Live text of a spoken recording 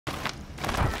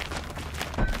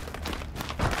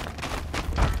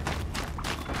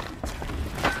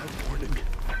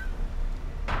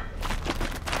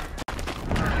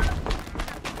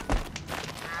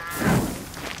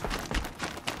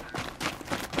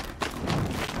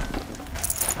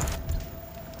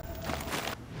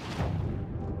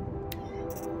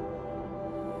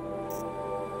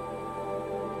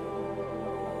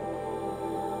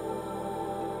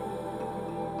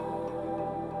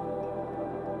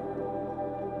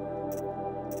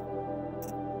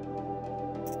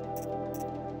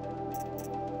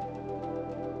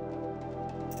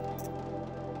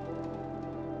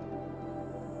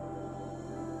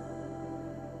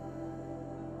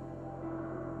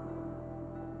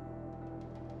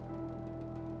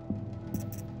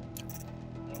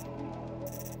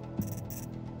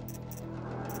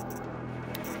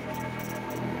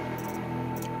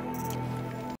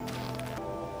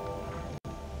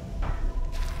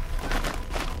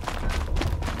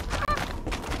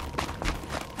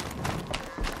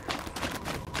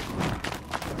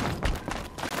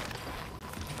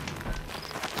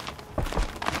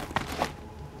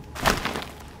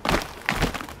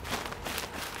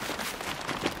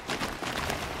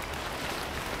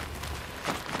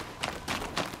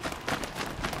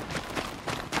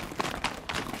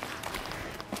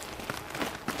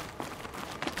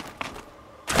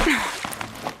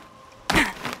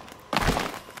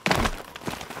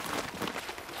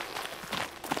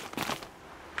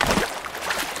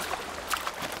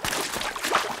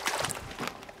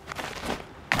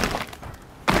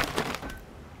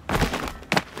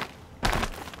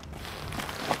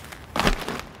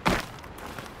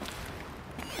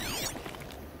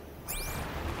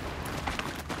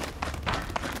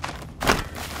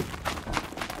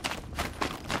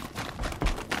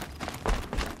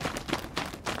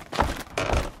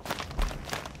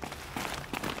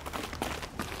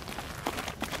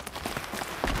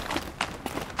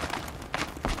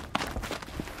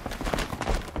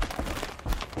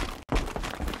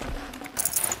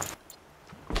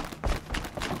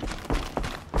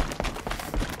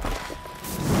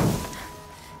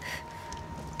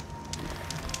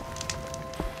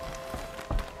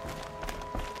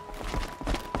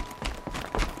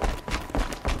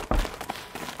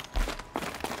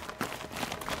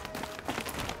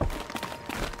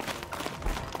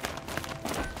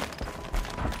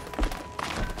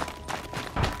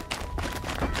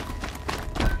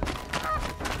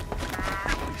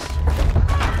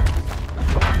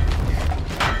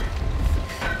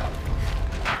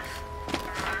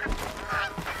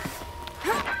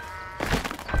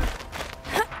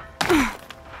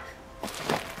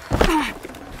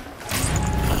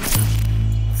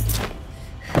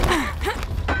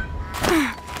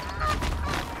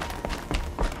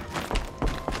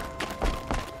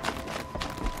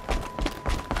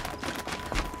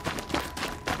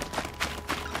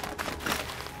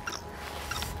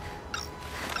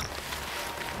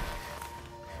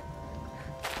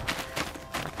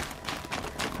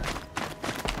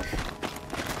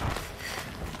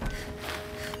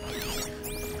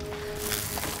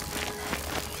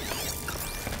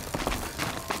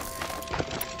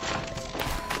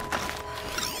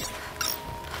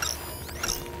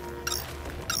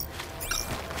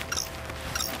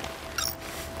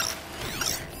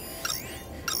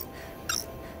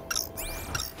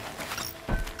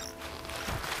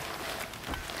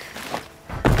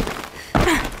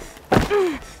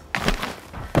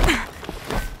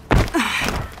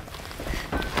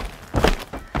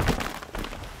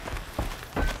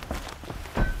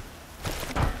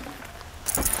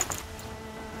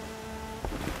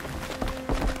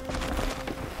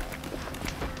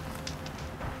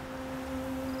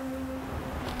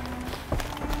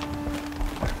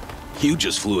You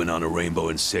just flew in on a rainbow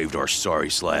and saved our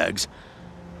sorry slags.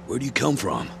 Where do you come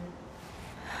from?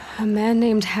 A man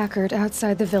named Hackard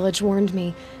outside the village warned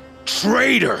me.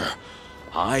 Traitor!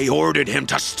 I ordered him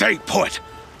to stay put!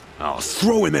 I'll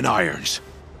throw him in irons.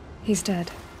 He's dead.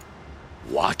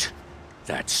 What?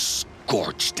 That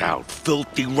scorched out,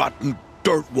 filthy, rotten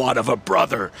dirtwad of a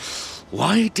brother.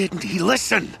 Why didn't he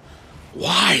listen?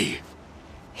 Why?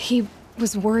 He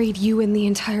was worried you and the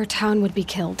entire town would be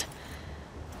killed.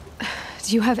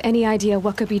 Do you have any idea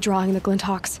what could be drawing the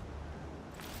Glinthawks?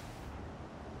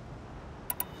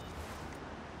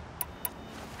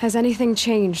 Has anything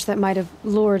changed that might have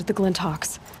lured the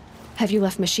Glinthawks? Have you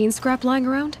left machine scrap lying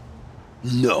around?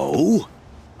 No.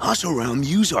 Us around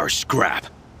use our scrap.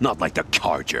 Not like the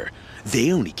Carja.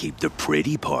 They only keep the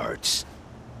pretty parts.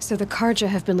 So the Carja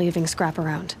have been leaving scrap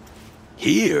around?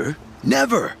 Here?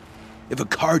 Never. If a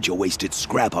Carja wasted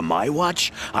scrap on my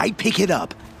watch, I'd pick it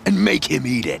up and make him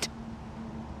eat it.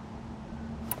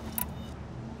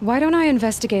 Why don't I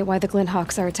investigate why the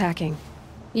Glinthawks are attacking?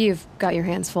 You've got your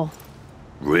hands full.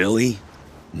 Really?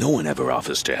 No one ever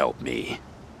offers to help me.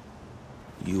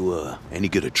 You, any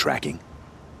good at tracking?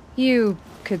 You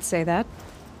could say that.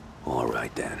 All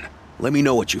right then. Let me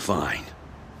know what you find.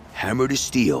 Hammer to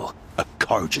steel, a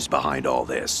Carja's behind all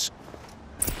this.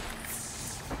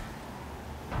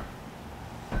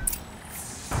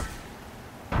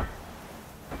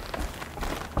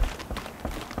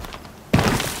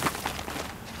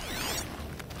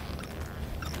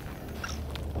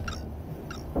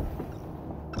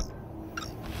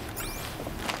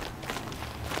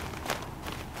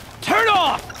 Turn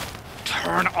off!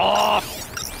 Turn off!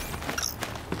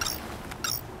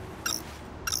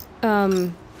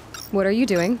 What are you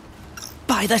doing?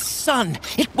 By the sun!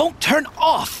 It won't turn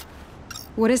off!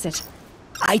 What is it?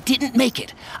 I didn't make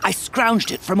it. I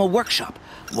scrounged it from a workshop.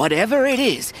 Whatever it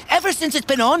is, ever since it's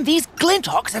been on, these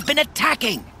Glinthawks have been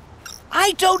attacking.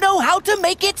 I don't know how to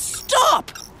make it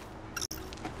stop!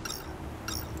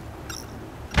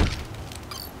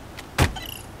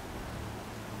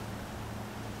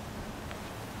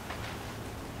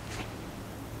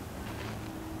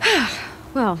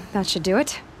 Well, that should do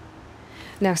it.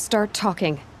 Now start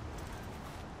talking.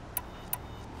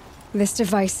 This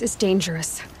device is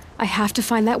dangerous. I have to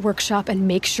find that workshop and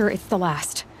make sure it's the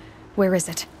last. Where is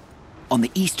it? On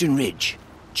the eastern ridge,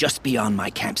 just beyond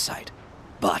my campsite.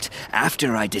 But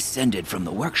after I descended from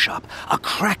the workshop, a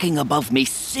cracking above me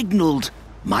signaled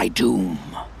my doom.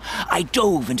 I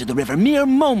dove into the river mere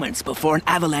moments before an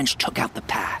avalanche took out the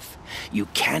path. You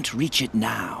can't reach it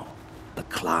now. The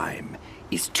climb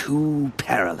is too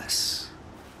perilous.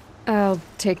 I'll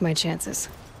take my chances.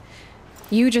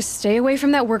 You just stay away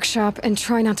from that workshop and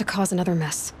try not to cause another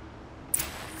mess.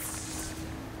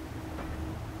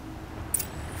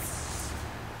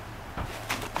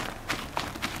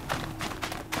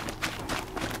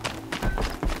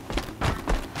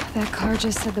 That car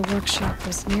just said the workshop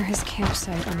was near his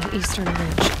campsite on the eastern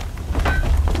ridge.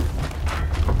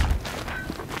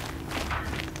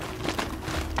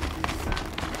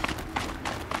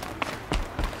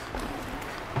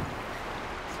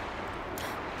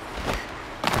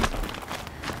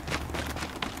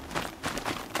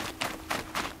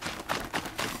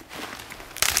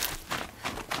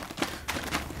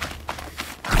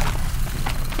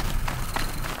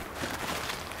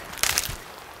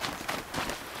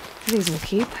 These will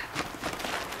keep.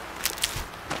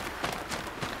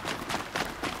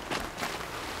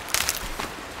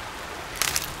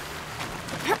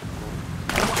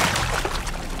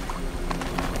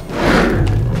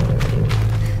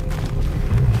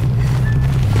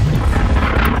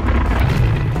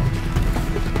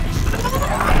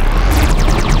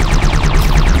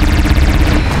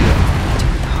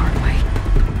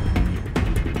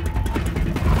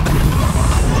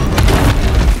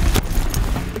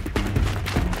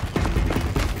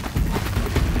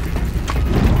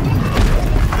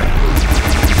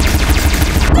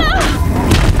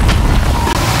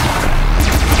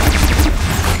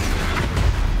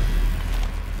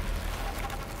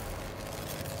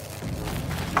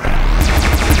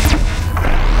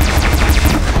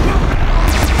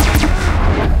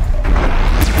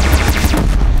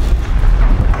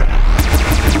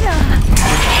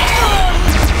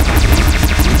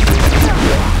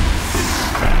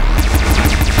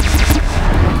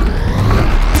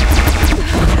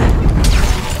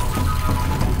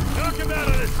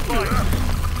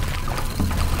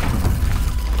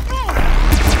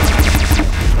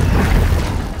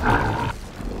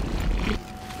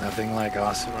 Nothing like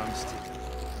awesome honesty.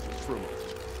 For a moment.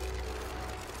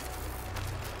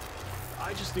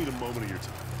 I just need a moment of your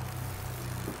time.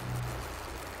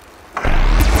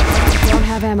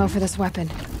 have ammo for this weapon.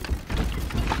 Can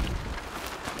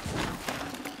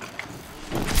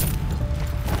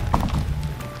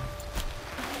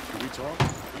we talk?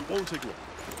 It won't take long.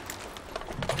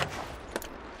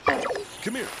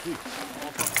 Come here, please.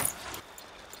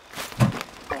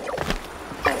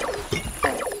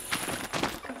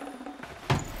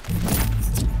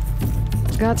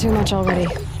 Got too much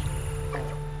already.